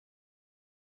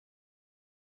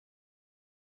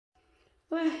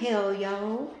Well, hell,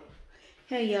 y'all.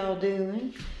 How y'all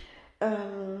doing?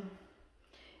 I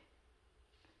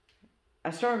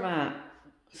started my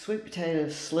sweet potato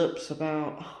slips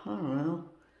about, I don't know,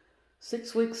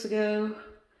 6 weeks ago.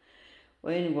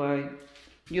 Well, anyway,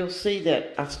 you'll see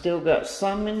that I've still got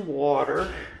some in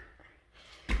water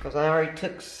because I already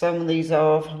took some of these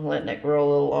off. I'm letting it grow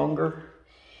a little longer.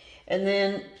 And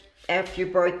then after you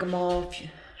break them off,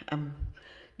 I'm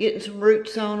getting some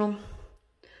roots on them.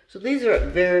 So these are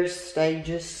at various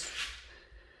stages.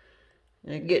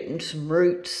 They're getting some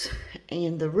roots,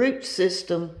 and the root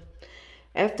system,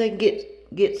 after they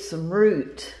get some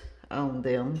root on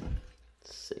them,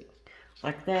 let's see,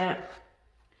 like that,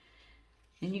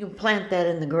 and you can plant that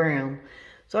in the ground.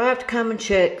 So I have to come and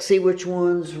check, see which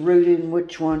one's rooted and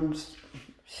which one's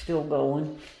still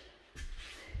going.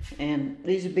 And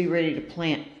these will be ready to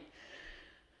plant.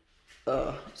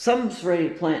 Some's ready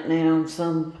to plant now, and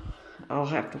some I'll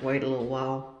have to wait a little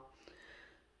while.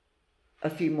 A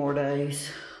few more days.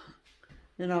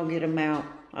 Then I'll get them out.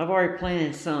 I've already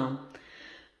planted some.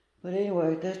 But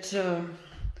anyway, that's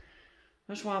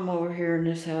why I'm over here in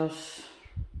this house.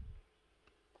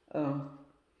 Our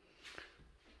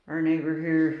neighbor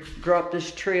here dropped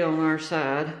this tree on our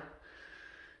side.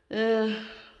 I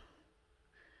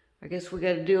guess we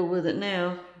got to deal with it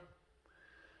now.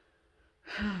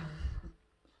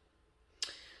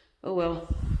 Oh well.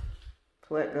 That's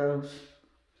the way it goes.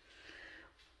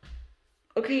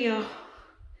 Okay, y'all.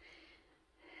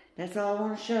 That's all I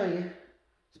want to show you.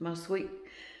 It's my sweet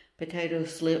potato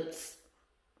slips.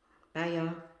 Bye,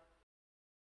 y'all.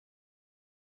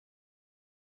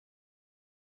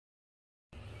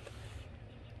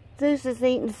 Zeus is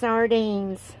eating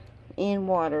sardines in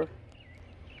water.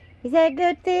 Is that a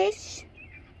good fish?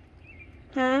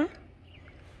 Huh?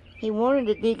 He wanted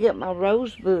to dig up my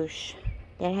rose bush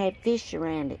that had fish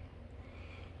around it.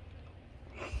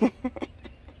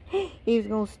 He was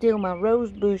going to steal my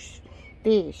rose bush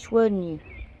fish, wasn't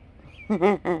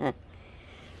you?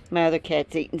 My other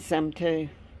cat's eating some too.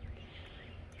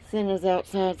 Santa's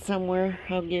outside somewhere.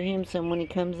 I'll give him some when he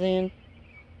comes in.